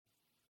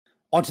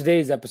On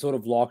today's episode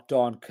of Locked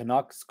On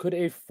Canucks, could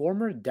a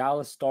former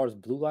Dallas Stars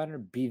blue liner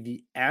be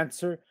the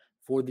answer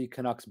for the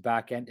Canucks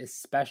back end,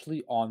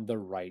 especially on the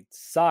right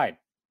side?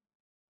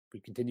 We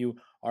continue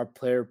our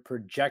player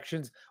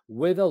projections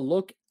with a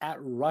look at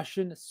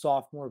Russian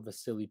sophomore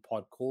Vasily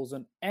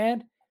Podkolzin,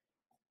 and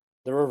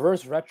the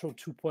reverse retro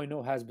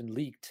 2.0 has been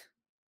leaked,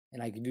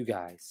 and I give you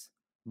guys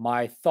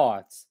my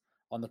thoughts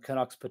on the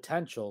Canucks'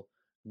 potential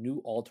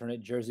new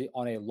alternate jersey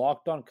on a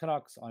Locked On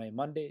Canucks on a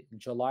Monday,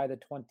 July the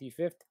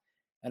 25th.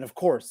 And of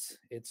course,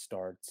 it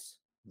starts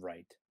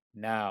right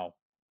now.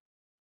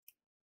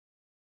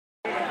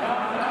 Your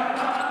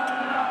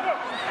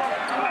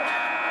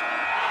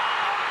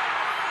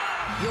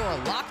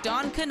Locked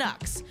On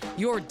Canucks,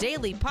 your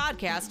daily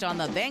podcast on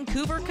the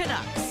Vancouver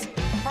Canucks.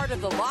 Part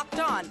of the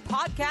Locked On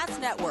Podcast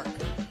Network,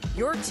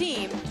 your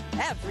team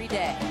every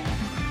day.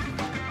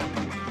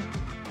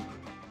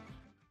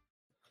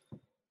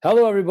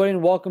 Hello, everybody,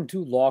 and welcome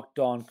to Locked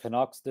On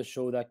Canucks, the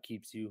show that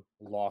keeps you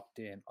locked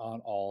in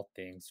on all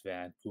things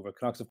Vancouver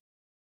Canucks. Of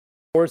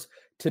course,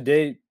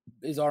 today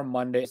is our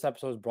Monday. This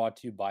episode is brought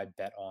to you by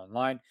Bet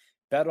Online.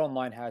 Bet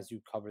Online has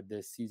you covered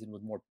this season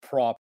with more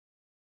props,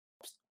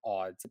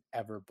 odds than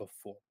ever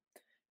before.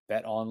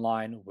 Bet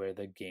Online, where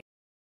the game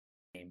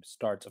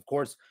starts. Of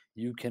course,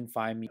 you can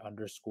find me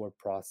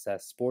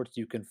 _process sports.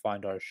 You can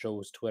find our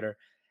show's Twitter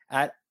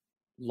at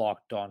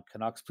Locked On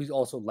Canucks. Please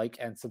also like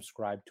and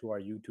subscribe to our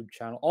YouTube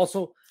channel.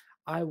 Also,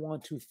 I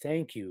want to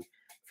thank you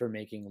for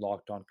making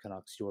Locked On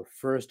Canucks your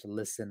first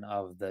listen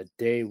of the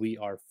day. We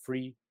are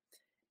free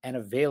and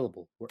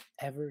available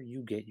wherever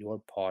you get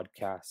your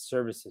podcast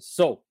services.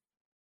 So,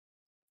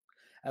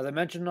 as I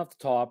mentioned off the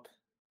top,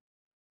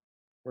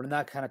 we're in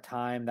that kind of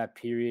time, that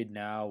period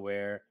now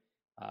where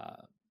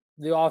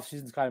the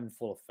offseason is kind of in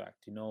full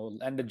effect. You know,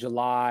 end of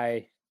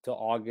July to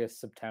August,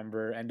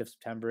 September, end of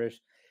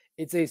September-ish.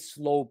 It's a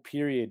slow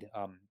period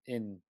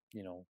in,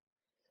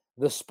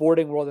 the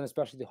sporting world and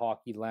especially the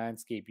hockey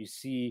landscape. You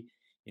see,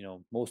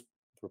 most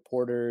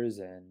reporters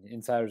and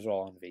insiders are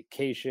all on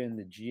vacation.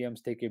 The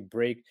GMs take a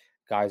break.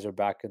 Guys are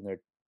back to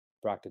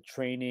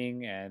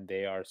training, and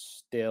they are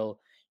still,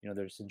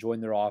 they're just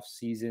enjoying their off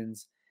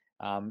seasons.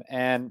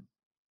 And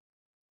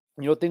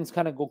things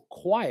kind of go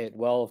quiet.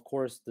 Well, of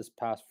course, this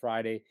past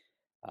Friday,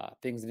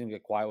 things didn't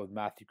get quiet with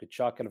Matthew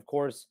Tkachuk. And of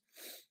course,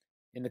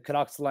 in the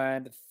Canucks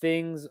land,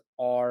 things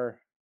are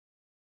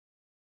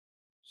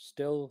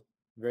still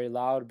very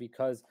loud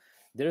because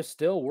there's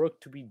still work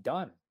to be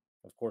done.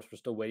 Of course, we're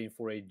still waiting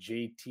for a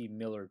JT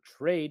Miller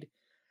trade.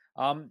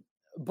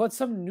 But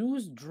some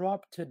news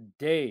dropped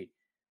today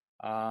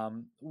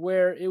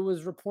where it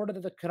was reported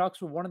that the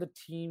Canucks were one of the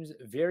teams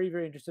very,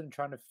 very interested in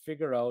trying to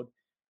figure out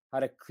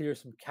how to clear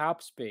some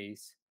cap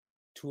space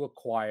to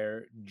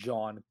acquire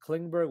John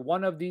Klingberg,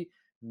 one of the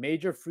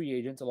major free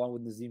agents, along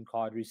with Nazem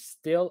Kadri,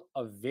 still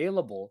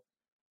available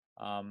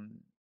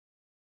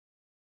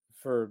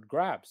for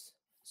grabs.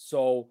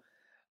 So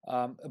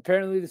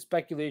apparently the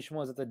speculation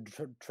was that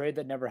the trade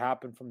that never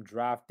happened from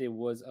draft day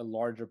was a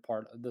larger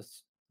part of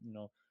this.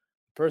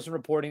 Person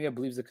reporting it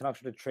believes the Canucks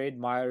should trade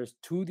Myers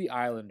to the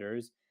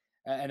Islanders,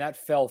 and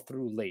that fell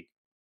through late.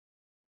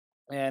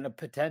 And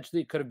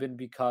potentially it could have been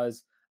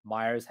because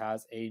Myers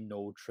has a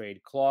no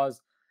trade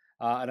clause.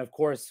 And of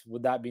course,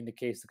 with that being the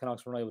case, the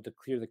Canucks were not able to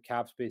clear the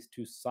cap space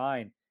to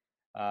sign,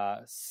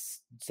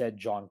 said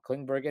John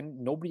Klingberg, and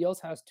nobody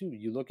else has too.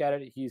 You look at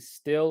it, he's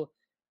still,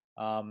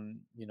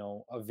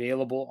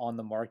 available on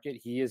the market.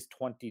 He is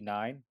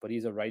 29, but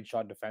he's a right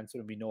shot defenseman,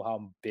 and we know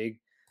how big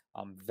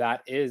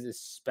that is,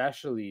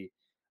 especially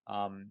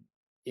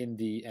in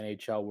the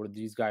NHL, where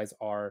these guys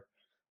are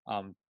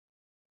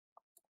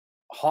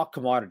hot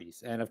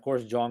commodities. And of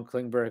course, John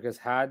Klingberg has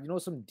had,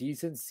 some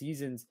decent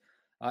seasons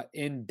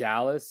in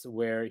Dallas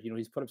where,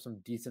 he's put up some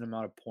decent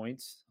amount of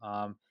points.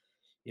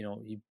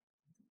 He,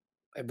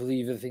 I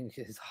think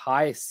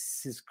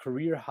his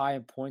career high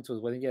in points was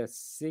when he had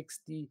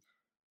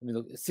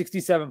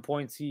 67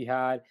 points he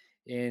had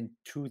in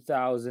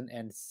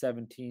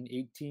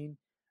 2017-18.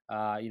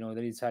 Then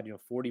he's had,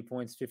 40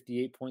 points,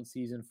 58-point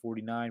season,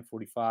 49,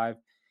 45.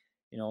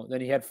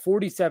 Then he had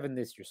 47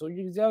 this year. So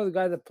he's the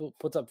guy that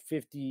puts up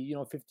 50,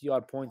 50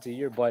 odd points a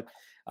year. But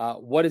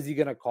what is he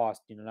going to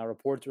cost? Now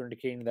reports are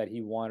indicating that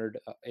he wanted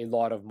a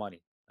lot of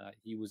money.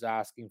 He was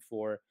asking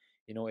for,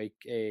 a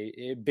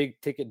big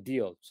ticket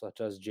deal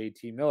such as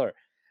JT Miller.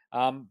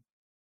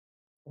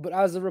 But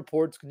as the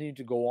reports continue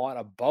to go on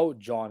about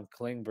John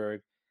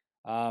Klingberg,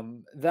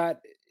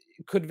 that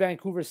could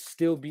Vancouver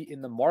still be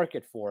in the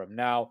market for him?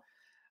 Now,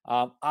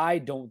 I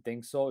don't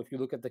think so. If you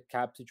look at the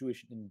cap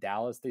situation in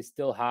Dallas, they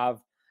still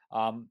have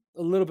a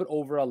little bit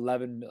over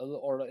 11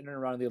 or in and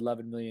around the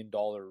 $11 million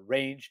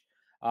range,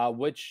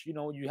 which,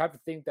 you have to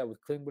think that with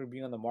Klingberg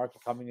being on the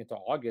market coming into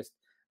August,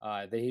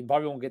 he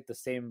probably won't get the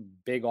same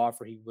big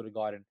offer he would have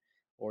gotten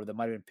or that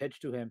might have been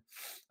pitched to him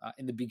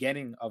in the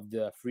beginning of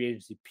the free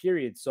agency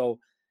period. So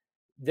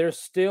they're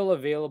still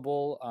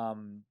available,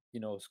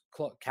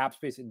 cap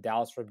space in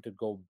Dallas for him to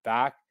go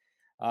back.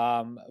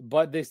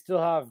 But they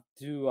still have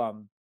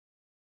to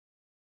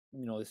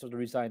they started to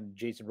re-sign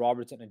Jason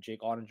Robertson and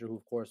Jake Ottinger, who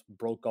of course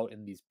broke out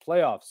in these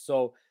playoffs.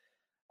 So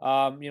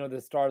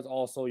the Stars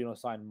also,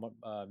 signed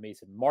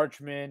Mason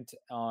Marchment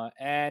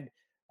and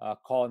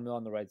Colin Mill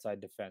on the right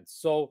side defense.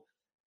 So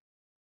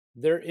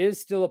there is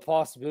still a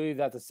possibility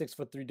that the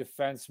 6'3"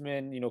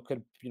 defenseman,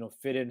 could,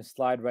 fit in,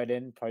 slide right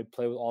in, probably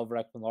play with Oliver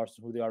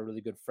Ekman-Larsson, who they are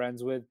really good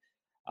friends with.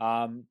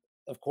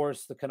 Of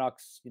course, the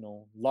Canucks,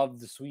 love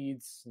the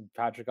Swedes. And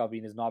Patrick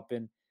Allvin has not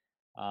been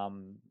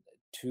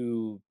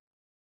too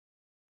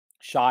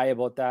shy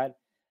about that.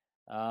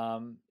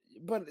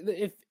 But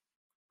if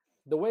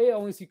the way I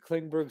only see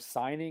Klingberg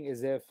signing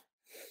is if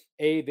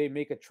they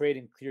make a trade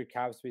and clear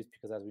cap space,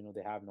 because as we know,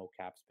 they have no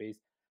cap space.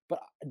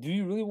 But do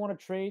you really want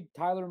to trade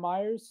Tyler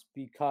Myers?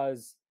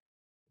 Because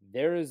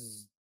there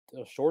is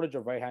a shortage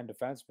of right-hand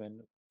defensemen.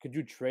 Could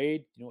you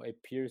trade, a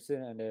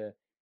Pearson and a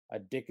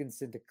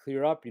Dickinson to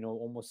clear up,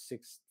 almost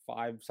 6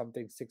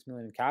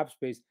 million in cap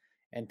space,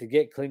 and to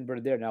get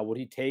Klingberg there? Now, would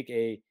he take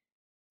a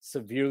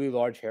severely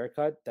large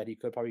haircut that he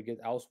could probably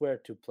get elsewhere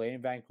to play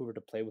in Vancouver,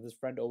 to play with his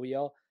friend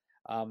OEL?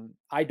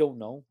 I don't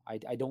know.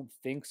 I don't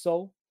think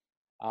so.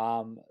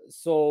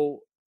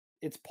 So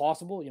it's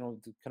possible.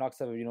 The Canucks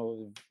have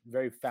a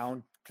very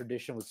found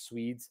tradition with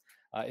Swedes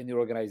in the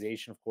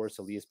organization. Of course,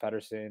 Elias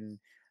Pettersson,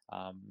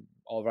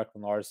 Oliver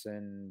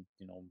Ekman-Larsson,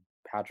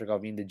 Patrick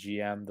Allvin, the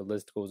GM. The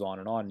list goes on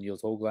and on.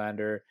 Niels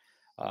Höglander,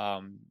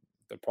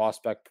 the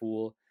prospect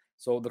pool.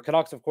 So the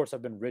Canucks, of course,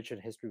 have been rich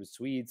in history with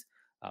Swedes.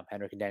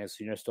 Henrik and Daniel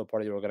Sr. are still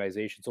part of the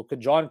organization. So could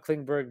John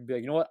Klingberg be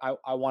like, you know what,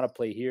 I want to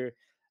play here.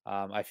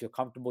 I feel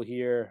comfortable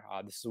here.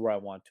 This is where I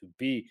want to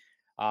be.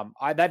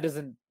 I believe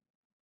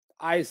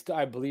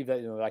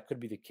that that could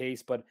be the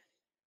case, but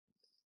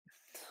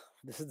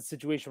this is the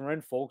situation we're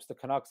in, folks. The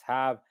Canucks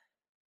have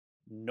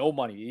no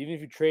money. Even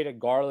if you trade a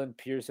Garland,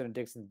 Pearson, and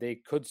Dixon, they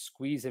could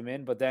squeeze him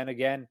in. But then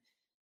again,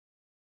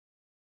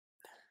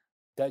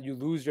 that you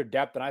lose your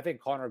depth. And I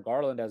think Connor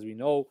Garland, as we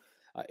know,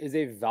 is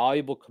a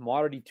valuable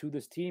commodity to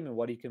this team and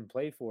what he can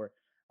play for.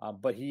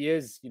 But he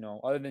is,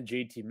 other than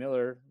JT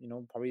Miller,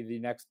 probably the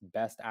next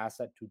best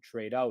asset to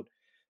trade out.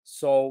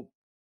 So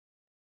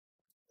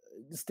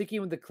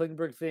sticking with the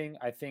Klingberg thing,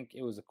 I think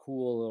it was a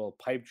cool little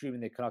pipe dream,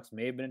 and the Canucks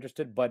may have been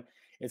interested, but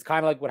it's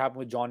kind of like what happened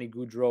with Johnny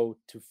Gaudreau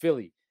to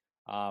Philly.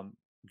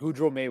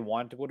 Gaudreau may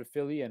want to go to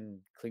Philly, and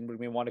Klingberg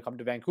may want to come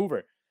to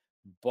Vancouver,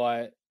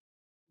 but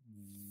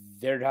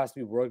there has to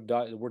be work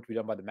to be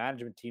done by the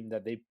management team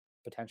that they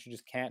potentially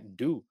just can't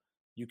do.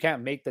 You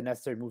can't make the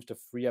necessary moves to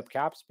free up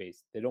cap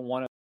space.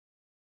 The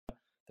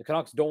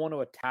Canucks don't want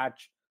to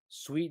attach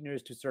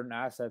sweeteners to certain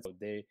assets.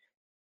 They're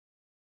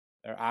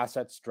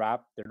asset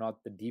strapped. They're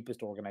not the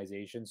deepest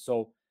organization.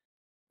 So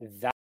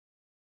that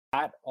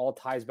all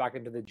ties back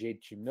into the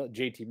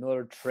JT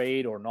Miller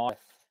trade or not.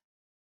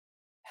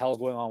 Hell's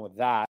going on with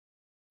that.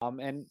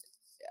 And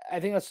I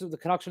think that's the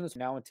connection is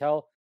now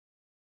until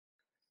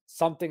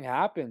something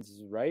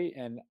happens, right?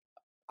 And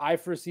I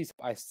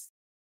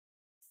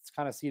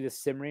kind of see this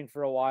simmering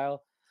for a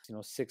while,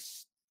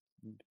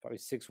 probably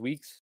 6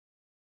 weeks.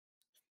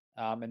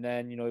 And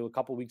then, a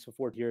couple weeks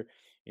before here,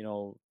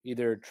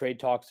 either trade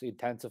talks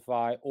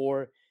intensify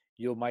or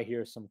you might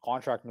hear some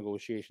contract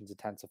negotiations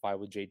intensify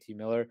with JT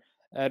Miller.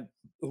 And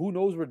who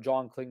knows where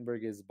John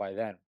Klingberg is by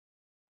then?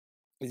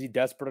 Is he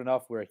desperate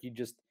enough where he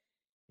just,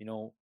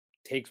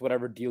 takes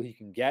whatever deal he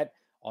can get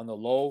on the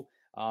low,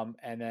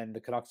 and then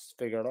the Canucks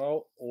figure it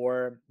out?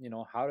 Or,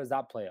 how does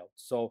that play out?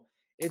 So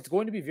it's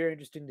going to be very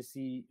interesting to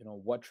see,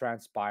 what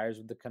transpires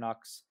with the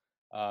Canucks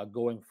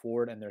going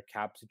forward and their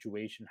cap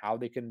situation, how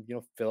they can,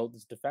 fill out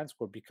this defense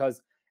core.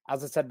 Because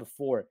as I said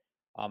before,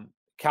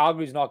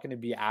 Calgary's not going to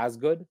be as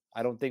good.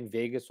 I don't think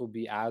Vegas will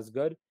be as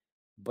good,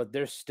 but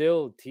there's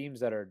still teams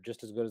that are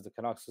just as good as the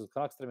Canucks. So the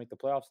Canucks didn't make the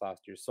playoffs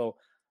last year. So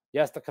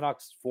yes, the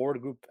Canucks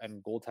forward group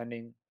and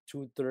goaltending,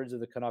 2/3 of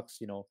the Canucks,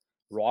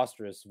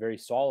 roster is very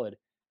solid.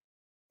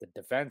 The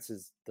defense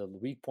is the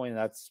weak point, and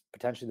that's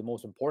potentially the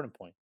most important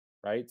point,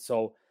 right?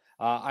 So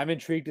I'm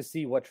intrigued to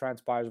see what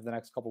transpires over the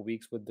next couple of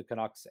weeks with the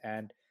Canucks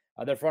and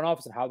their front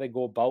office, and how they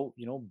go about,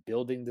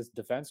 building this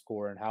defense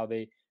core and how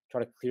they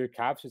try to clear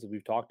cap space that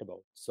we've talked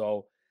about.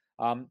 So,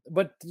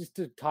 but just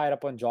to tie it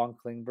up on John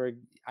Klingberg,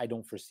 I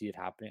don't foresee it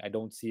happening. I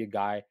don't see a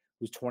guy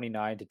who's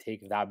 29 to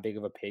take that big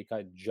of a pay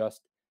cut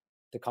just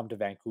to come to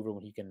Vancouver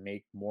when he can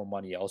make more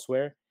money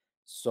elsewhere.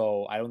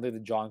 So I don't think the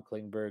John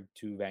Klingberg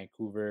to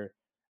Vancouver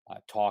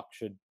talk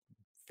should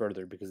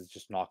further, because it's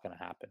just not going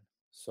to happen.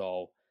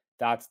 So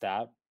that's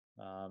that.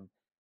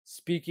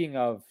 Speaking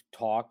of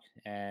talk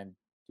and,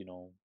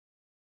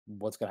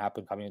 what's going to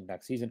happen coming in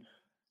next season,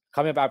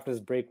 coming up after this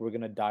break, we're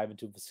going to dive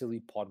into Vasily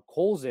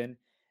Podkolzin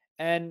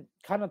and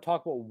kind of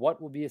talk about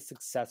what will be a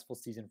successful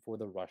season for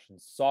the Russian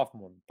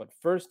sophomore. But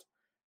first,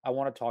 I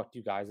want to talk to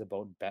you guys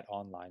about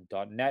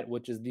betonline.net,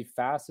 which is the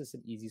fastest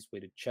and easiest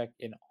way to check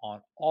in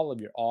on all of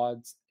your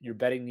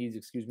betting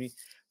needs,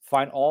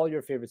 Find all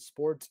your favorite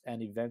sports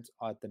and events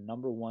at the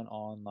 #1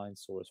 online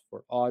source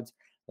for odds,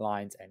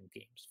 lines, and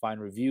games. Find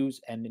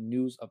reviews and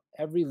news of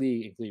every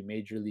league, including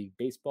Major League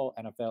Baseball,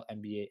 NFL,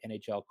 NBA,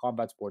 NHL,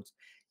 combat sports,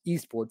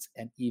 esports,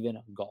 and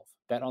even golf.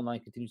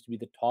 BetOnline continues to be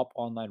the top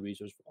online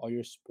resource for all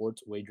your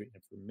sports wagering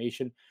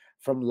information.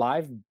 From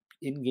live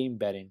in-game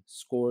betting,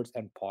 scores,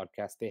 and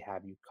podcasts, they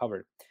have you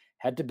covered.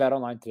 Head to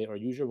BetOnline today or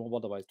use your mobile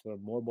device to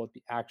learn more about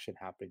the action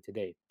happening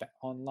today.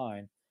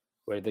 BetOnline,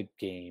 where the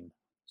game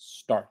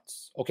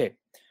starts. Okay,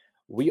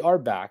 we are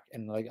back,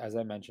 and like as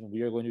I mentioned,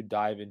 we are going to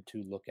dive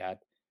into look at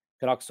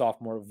Canucks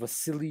sophomore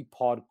Vasily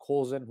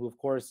Podkolzin, who of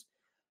course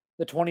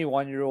the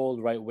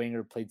 21-year-old right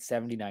winger played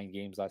 79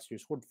 games last year,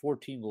 scored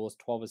 14 goals,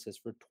 12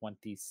 assists for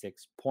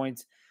 26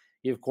 points.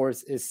 He of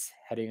course is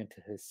heading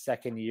into his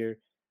second year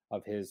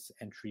of his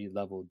entry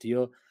level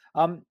deal.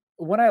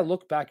 When I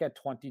look back at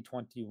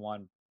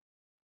 2021,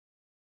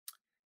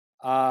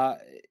 uh,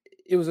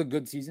 it was a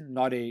good season,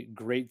 not a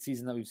great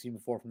season that we've seen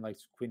before from like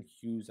Quinn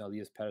Hughes,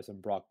 Elias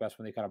Pettersson, Brock Best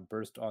when they kind of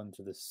burst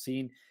onto the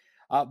scene.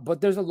 But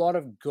there's a lot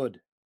of good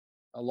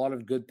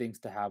things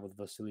to have with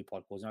Vasily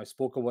Podkolzin. I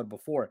spoke about it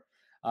before.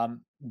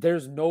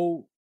 There's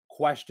no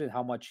question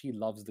how much he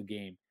loves the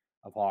game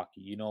of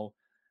hockey.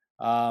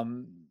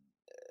 Um,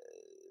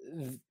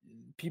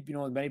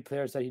 people, many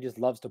players said he just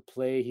loves to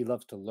play. He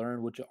loves to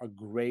learn, which are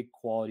great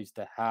qualities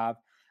to have.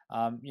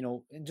 And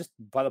just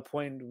by the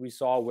point we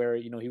saw where,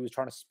 he was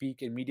trying to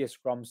speak in media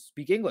scrums,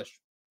 speak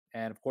English.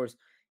 And of course,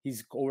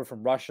 he's over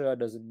from Russia,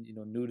 doesn't,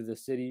 new to the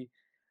city.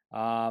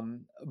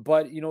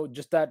 But,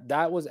 just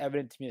that was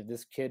evident to me that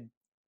this kid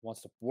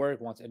wants to work,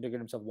 wants to integrate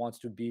himself, wants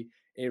to be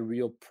a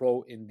real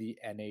pro in the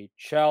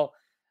NHL.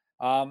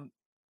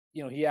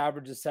 He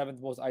averages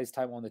seventh most ice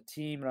time on the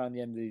team around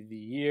the end of the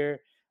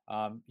year.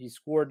 He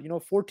scored,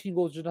 14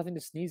 goals, just nothing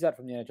to sneeze at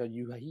from the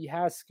NHL. He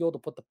has skill to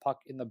put the puck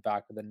in the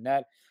back of the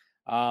net.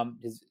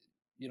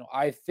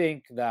 I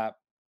think that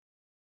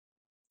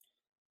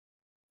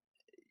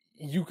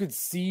you could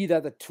see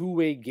that the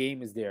two-way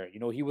game is there.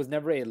 He was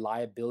never a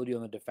liability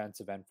on the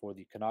defensive end for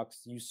the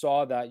Canucks. You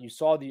saw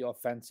the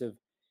offensive,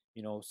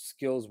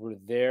 skills were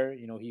there.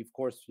 He, of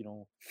course,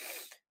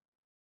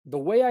 the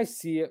way I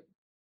see it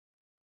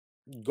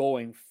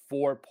going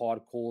for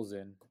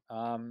Podkolzin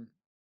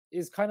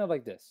is kind of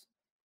like this.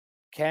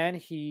 Can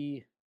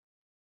he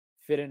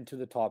fit into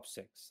the top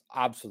six?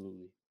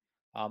 Absolutely.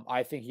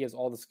 I think he has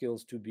all the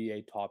skills to be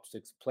a top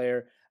six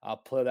player,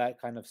 play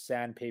that kind of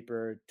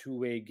sandpaper,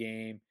 two-way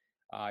game,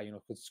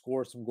 could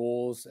score some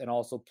goals and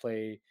also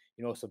play,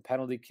 some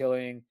penalty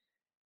killing.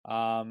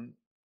 And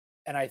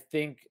I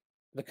think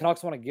the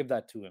Canucks want to give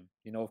that to him.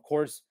 Of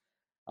course,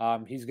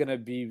 he's going to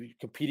be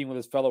competing with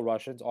his fellow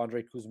Russians,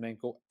 Andrei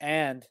Kuzmenko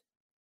and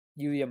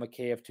Ilya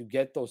Mikheyev, to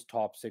get those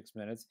top 6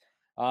 minutes.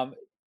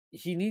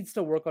 He needs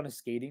to work on his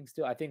skating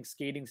still. I think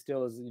skating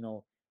still is,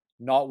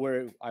 not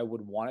where I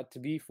would want it to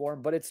be for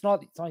him, but it's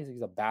not like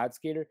he's a bad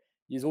skater.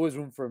 There's always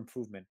room for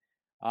improvement.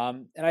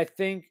 And I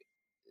think,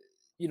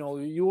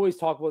 you always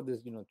talk about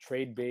this,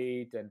 trade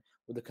bait and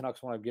would the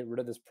Canucks want to get rid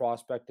of this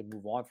prospect and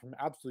move on from him?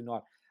 Absolutely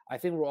not. I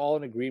think we're all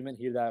in agreement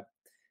here that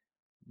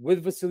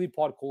with Vasily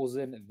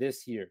Podkolzin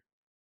this year,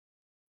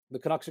 the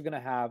Canucks are going to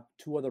have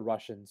two other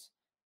Russians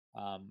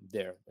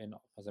there. And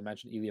as I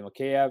mentioned, Ilya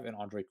Mikheyev and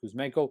Andrei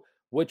Kuzmenko,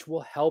 which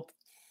will help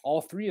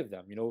all three of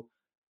them.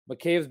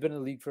 Mikheyev's been in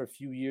the league for a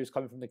few years,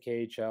 coming from the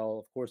KHL.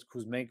 Of course,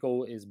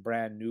 Kuzmenko is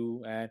brand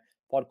new, and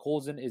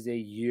Podkolzin is a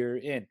year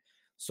in.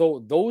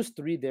 So those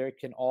three there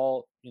can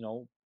all,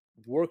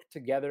 work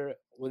together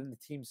within the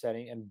team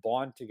setting and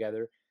bond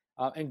together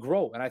and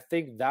grow. And I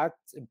think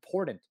that's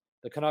important.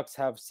 The Canucks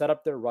have set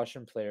up their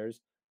Russian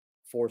players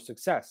for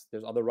success.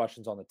 There's other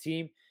Russians on the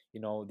team.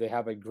 They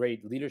have a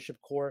great leadership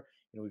core.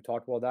 We've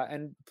talked about that.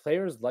 And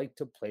players like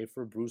to play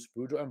for Bruce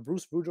Boudreau. And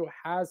Bruce Boudreau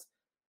has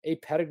a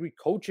pedigree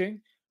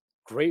coaching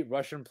great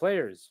Russian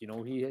players.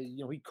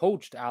 He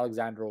coached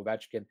Alexander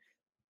Ovechkin,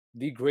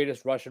 the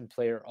greatest Russian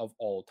player of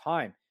all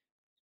time.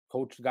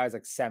 Coached guys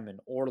like Semin,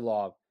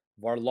 Orlov,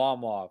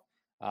 Varlamov,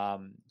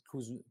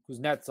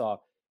 Kuznetsov.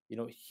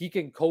 He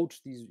can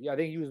coach these. I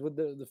think he was with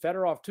the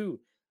Fedorov too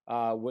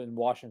in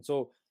Washington.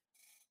 So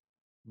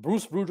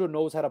Bruce Boudreau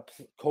knows how to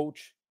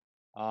coach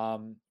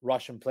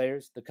Russian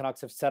players. The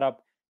Canucks have set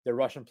up their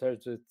Russian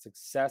players with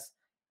success.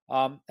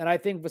 And I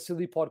think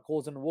Vasily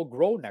Podkolzin will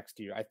grow next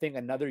year. I think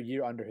another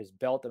year under his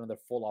belt, another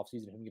full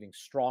offseason, him getting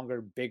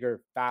stronger,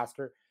 bigger,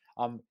 faster,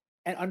 and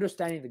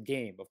understanding the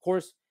game. Of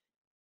course,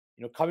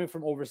 coming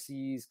from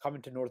overseas,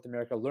 coming to North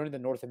America, learning the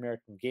North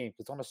American game,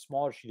 because it's on a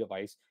smaller sheet of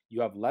ice.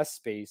 You have less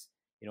space.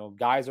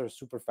 Guys are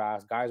super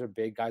fast. Guys are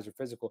big. Guys are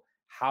physical.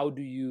 How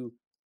do you,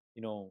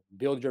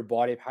 build your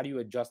body up? How do you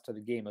adjust to the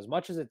game? As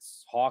much as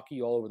it's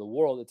hockey all over the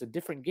world, it's a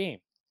different game,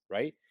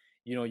 right?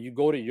 You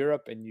go to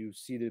Europe and you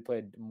see they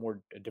play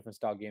a different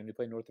style game. They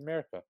play North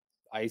America.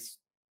 Ice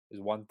is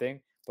one thing,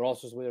 but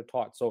also the way they're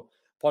taught. So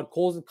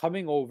Podkolzin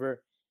coming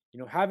over,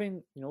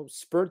 having,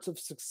 spurts of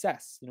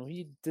success.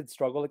 He did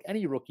struggle like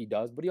any rookie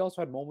does, but he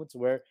also had moments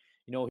where,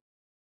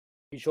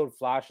 he showed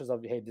flashes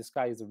of, hey, this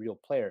guy is a real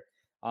player.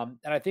 And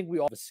I think we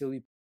all,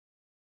 Vasily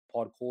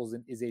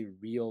Podkolzin is a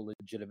real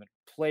legitimate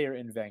player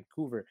in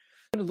Vancouver.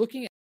 And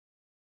looking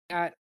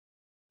at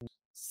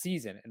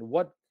season and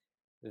what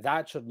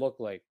that should look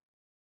like,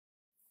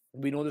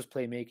 we know there's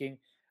playmaking.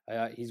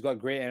 He's got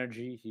great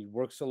energy. He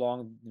works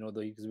along,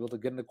 he's able to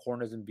get in the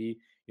corners and be,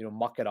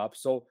 muck it up.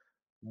 So,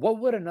 what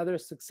would another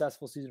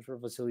successful season for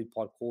Vasily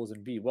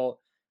Podkolzin be? Well,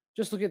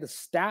 just look at the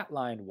stat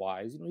line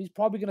wise. He's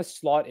probably going to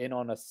slot in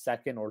on a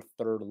second or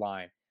third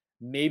line.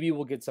 Maybe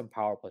we'll get some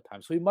power play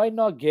time. So he might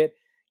not get,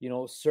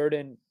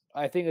 certain.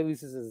 I think at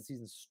least as the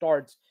season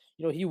starts,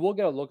 he will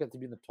get a look at to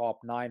be in the top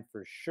 9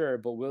 for sure.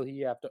 But will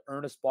he have to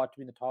earn a spot to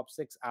be in the top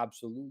 6?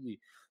 Absolutely.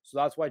 So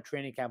that's why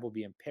training camp will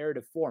be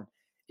imperative for him.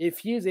 If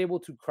he is able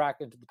to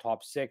crack into the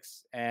top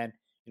 6 and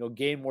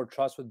gain more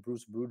trust with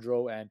Bruce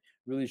Boudreau and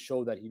really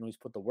show that he's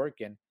put the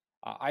work in,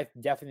 I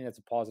definitely think that's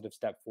a positive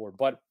step forward.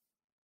 But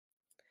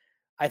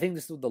I think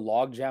this is the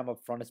logjam up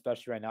front,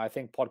 especially right now. I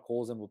think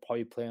Podkolzin will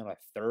probably play on a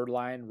third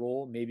line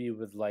role, maybe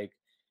with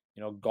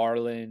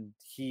Garland,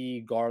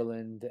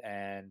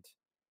 and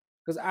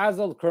because as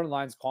the current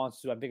lines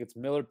constitute, I think it's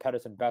Miller,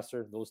 Pettersson,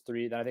 Besser, those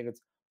three. Then I think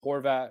it's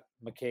Horvat,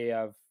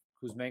 Mikheyev,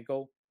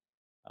 Kuzmenko,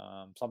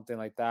 something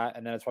like that.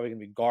 And then it's probably going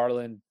to be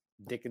Garland,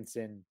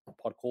 Dickinson,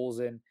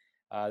 Podkolzin,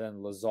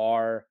 then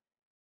Lazar.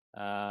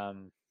 Who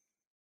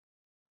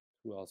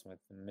else am I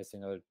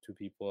missing? Other two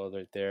people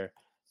right there.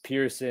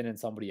 Pearson and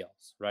somebody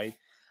else, right?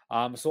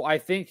 So I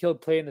think he'll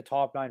play in the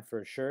top 9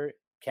 for sure.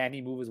 Can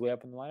he move his way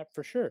up in the lineup?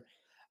 For sure.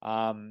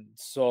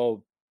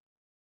 So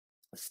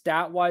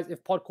stat-wise,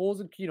 if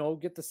Podkolzin can,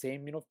 get the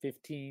same,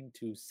 15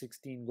 to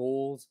 16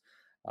 goals,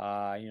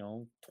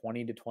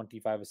 20 to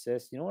 25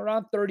 assists,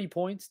 around 30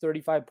 points,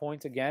 35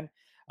 points again,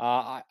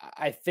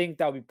 I think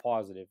that would be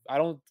positive. I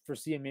don't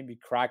foresee him maybe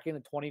cracking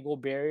the 20-goal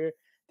barrier.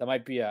 That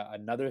might be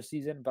another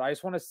season, but I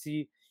just want to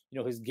see,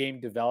 his game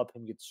develop,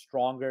 him get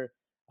stronger,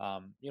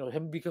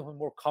 him become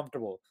more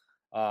comfortable,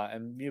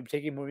 and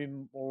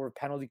taking more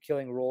penalty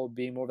killing role,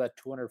 being more of that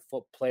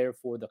 200-foot player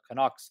for the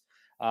Canucks.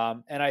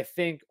 And I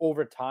think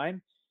over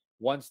time,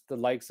 once the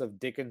likes of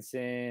Dickinson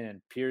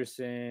and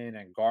Pearson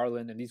and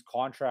Garland and these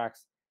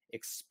contracts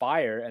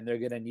expire, and they're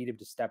going to need him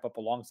to step up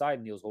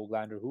alongside Niels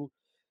Höglander, who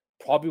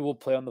probably will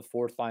play on the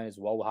fourth line as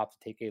well, will have to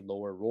take a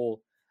lower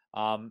role.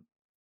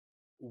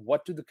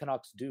 What do the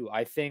Canucks do?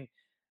 I think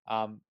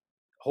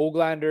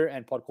Höglander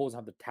and Podkolzin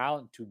have the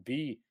talent to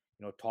be,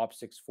 top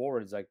 6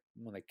 forwards, like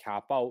when they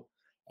cap out.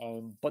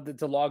 But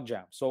it's a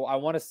logjam. So I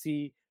want to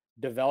see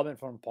development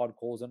from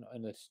Podkolzin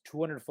in this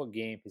 200-foot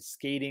game, his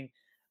skating.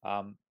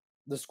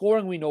 The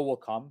scoring we know will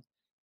come.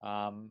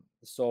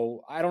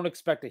 So I don't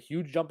expect a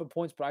huge jump in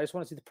points, but I just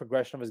want to see the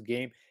progression of his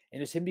game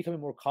and just him becoming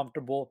more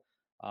comfortable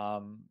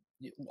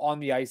on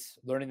the ice,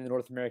 learning the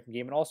North American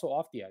game, and also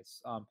off the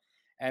ice.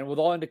 And with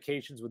all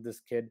indications with this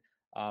kid,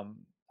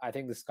 I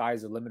think the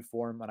sky's the limit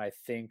for him, and I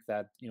think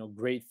that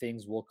great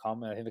things will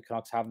come. And I think the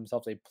Canucks have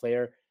themselves a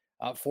player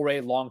for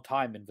a long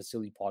time in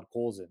Vasily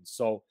Podkolzin.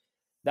 So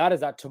that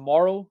is that.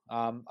 Tomorrow,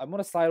 I'm going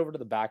to slide over to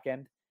the back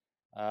end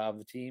of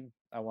the team.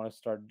 I want to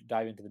start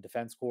diving into the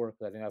defense core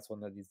because I think that's one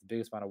that needs the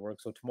biggest amount of work.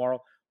 So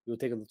tomorrow we'll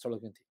taking a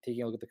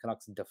look at the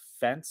Canucks in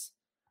defense.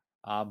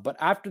 But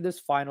after this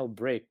final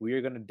break, we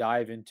are going to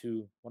dive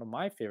into one of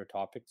my favorite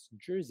topics,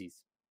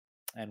 jerseys.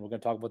 And we're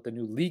going to talk about the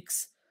new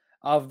leaks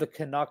of the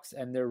Canucks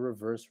and their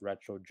reverse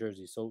retro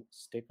jersey. So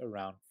stick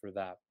around for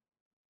that.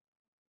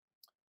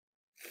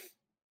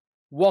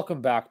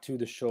 Welcome back to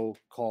the show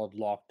called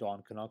Locked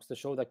On Canucks, the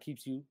show that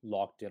keeps you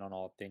locked in on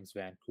all things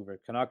Vancouver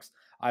Canucks.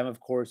 I'm, of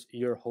course,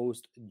 your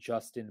host,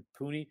 Justin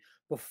Pooney.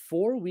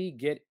 Before we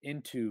get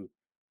into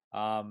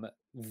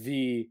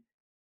the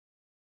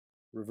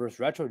reverse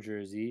retro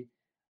jersey,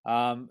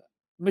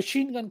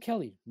 Machine Gun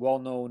Kelly,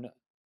 well-known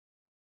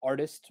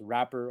artist,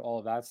 rapper, all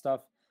of that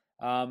stuff,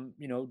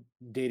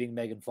 dating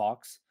Megan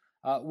Fox,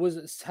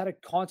 had a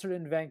concert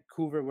in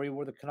Vancouver where he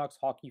wore the Canucks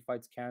Hockey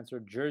Fights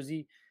Cancer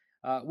jersey,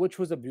 which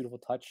was a beautiful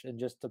touch. And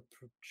just to,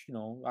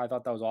 I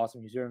thought that was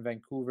awesome. He's here in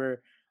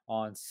Vancouver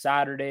on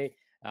Saturday.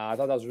 I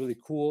thought that was really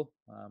cool.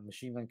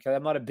 Machine Gun Kelly.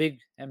 I'm not a big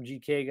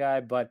MGK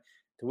guy, but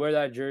to wear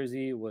that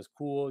jersey was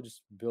cool.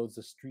 Just builds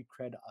the street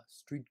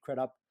cred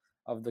up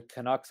of the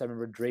Canucks. I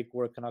remember Drake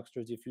wore a Canucks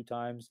jersey a few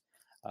times.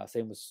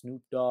 Same with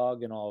Snoop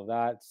Dogg and all of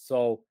that.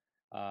 So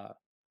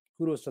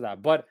kudos to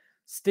that. But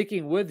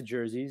sticking with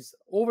jerseys,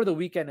 over the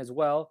weekend as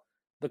well,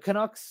 the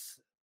Canucks'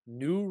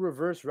 new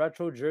reverse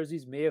retro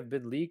jerseys may have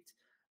been leaked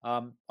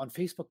on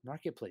Facebook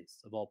Marketplace,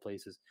 of all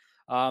places.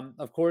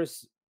 Of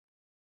course,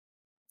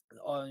 it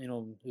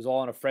was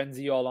all in a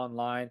frenzy, all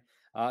online.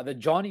 The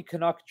Johnny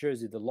Canuck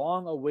jersey, the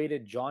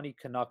long-awaited Johnny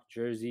Canuck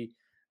jersey.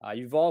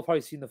 You've all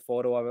probably seen the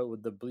photo of it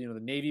with the the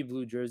navy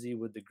blue jersey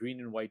with the green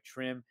and white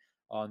trim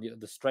on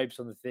the stripes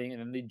on the thing, and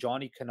then the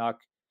Johnny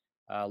Canuck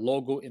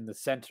logo in the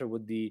center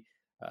with the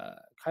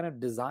kind of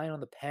design on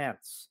the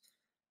pants.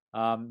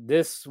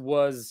 This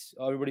was,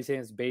 everybody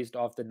saying it's based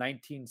off the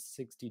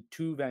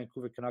 1962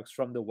 Vancouver Canucks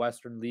from the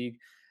Western League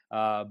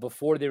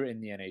before they were in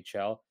the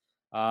NHL.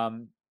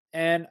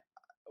 And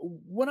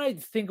when I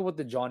think about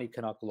the Johnny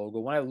Canuck logo,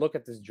 when I look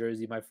at this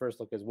jersey, my first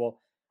look is,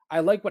 well, I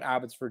like what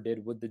Abbotsford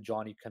did with the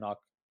Johnny Canuck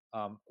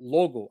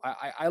logo.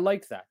 I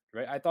liked that,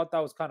 right? I thought that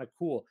was kind of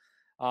cool.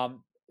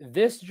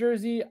 This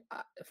jersey,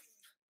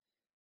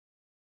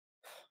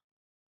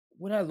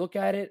 when I look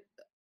at it,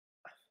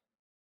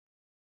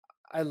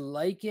 I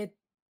like it.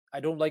 I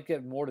don't like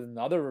it more than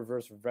the other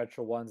reverse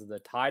retro ones, the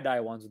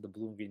tie-dye ones with the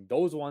blue and green.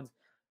 Those ones,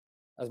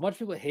 as much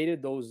people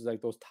hated those,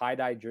 like those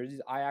tie-dye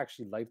jerseys, I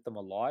actually liked them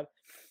a lot.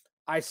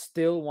 I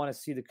still want to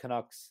see the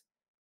Canucks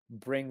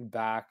bring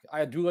back.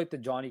 I do like the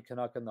Johnny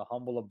Canuck and the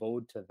humble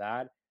abode to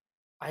that.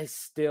 I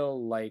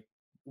still like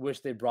wish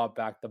they brought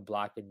back the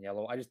black and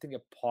yellow. I just think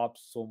it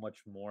pops so much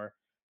more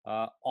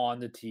on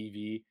the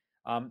TV.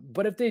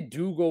 But if they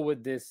do go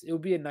with this, it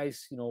would be a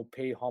nice,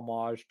 pay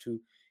homage to,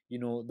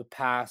 the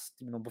past,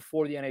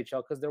 before the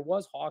NHL, because there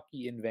was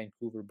hockey in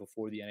Vancouver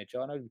before the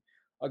NHL and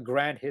a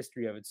grand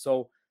history of it.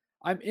 So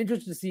I'm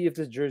interested to see if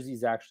this jersey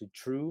is actually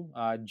true.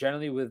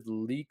 Generally, with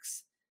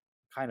leaks,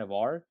 kind of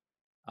are.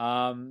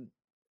 Um,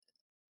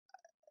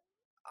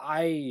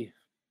 I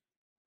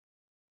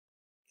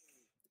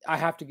I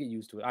have to get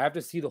used to it. I have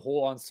to see the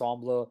whole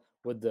ensemble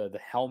with the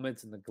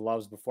helmets and the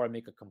gloves before I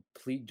make a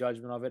complete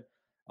judgment of it.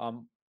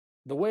 Um,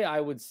 the way I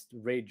would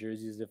rate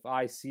jerseys, if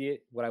I see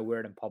it, would I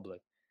wear it in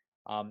public?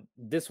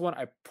 This one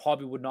I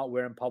probably would not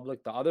wear in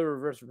public. The other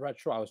reverse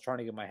retro I was trying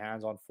to get my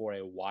hands on for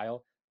a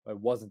while, but I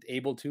wasn't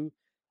able to.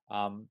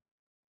 Um,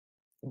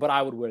 but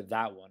I would wear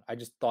that one. I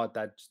just thought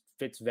that just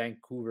fits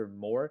Vancouver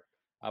more.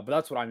 But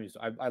that's what I'm used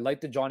to. I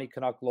like the Johnny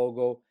Canuck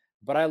logo,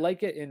 but I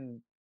like it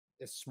in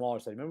a smaller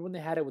size. Remember when they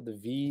had it with the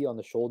V on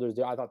the shoulders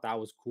there? I thought that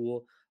was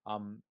cool.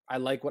 I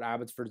like what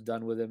Abbotsford's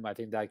done with him. I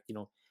think that,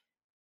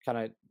 kind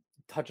of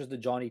touches the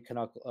Johnny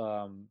Canuck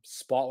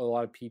spot with a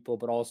lot of people,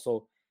 but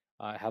also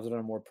has it on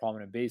a more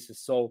prominent basis.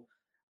 So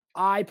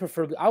I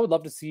would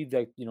love to see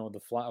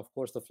the fly, of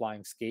course, the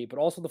flying skate, but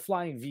also the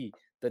flying V,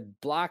 the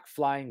black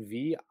flying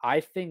V. I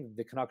think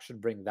the Canucks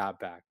should bring that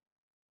back.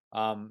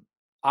 Um,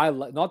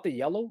 not the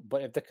yellow,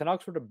 but if the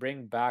Canucks were to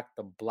bring back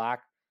the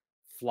black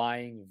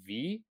flying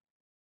V,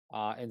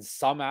 in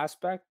some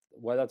aspect,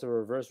 whether it's a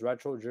reverse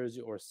retro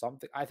jersey or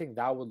something, I think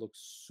that would look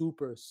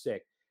super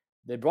sick.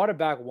 They brought it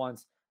back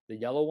once, the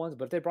yellow ones,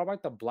 but if they brought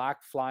back the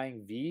black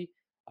flying V,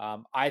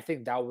 I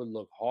think that would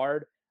look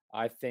hard.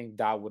 I think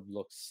that would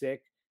look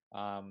sick.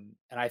 And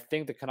I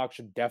think the Canucks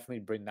should definitely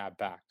bring that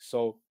back.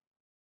 So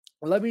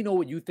let me know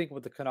what you think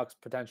with the Canucks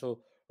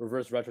potential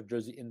reverse retro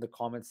jersey in the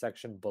comment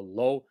section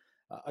below.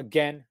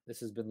 Again, this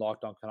has been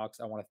Locked On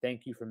Canucks. I want to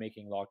thank you for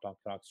making Locked On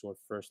Canucks your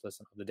first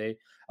listen of the day.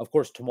 Of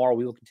course, tomorrow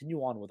we will continue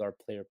on with our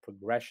player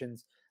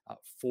progressions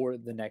for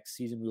the next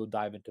season. We will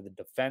dive into the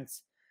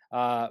defense,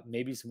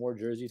 maybe some more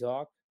jersey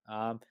talk,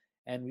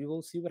 and we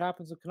will see what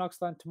happens with Canucks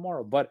land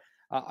tomorrow. But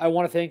I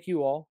want to thank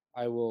you all.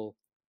 I will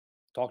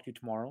talk to you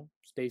tomorrow.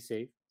 Stay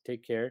safe,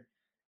 take care,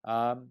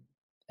 and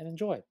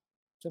enjoy.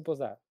 Simple as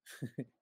that.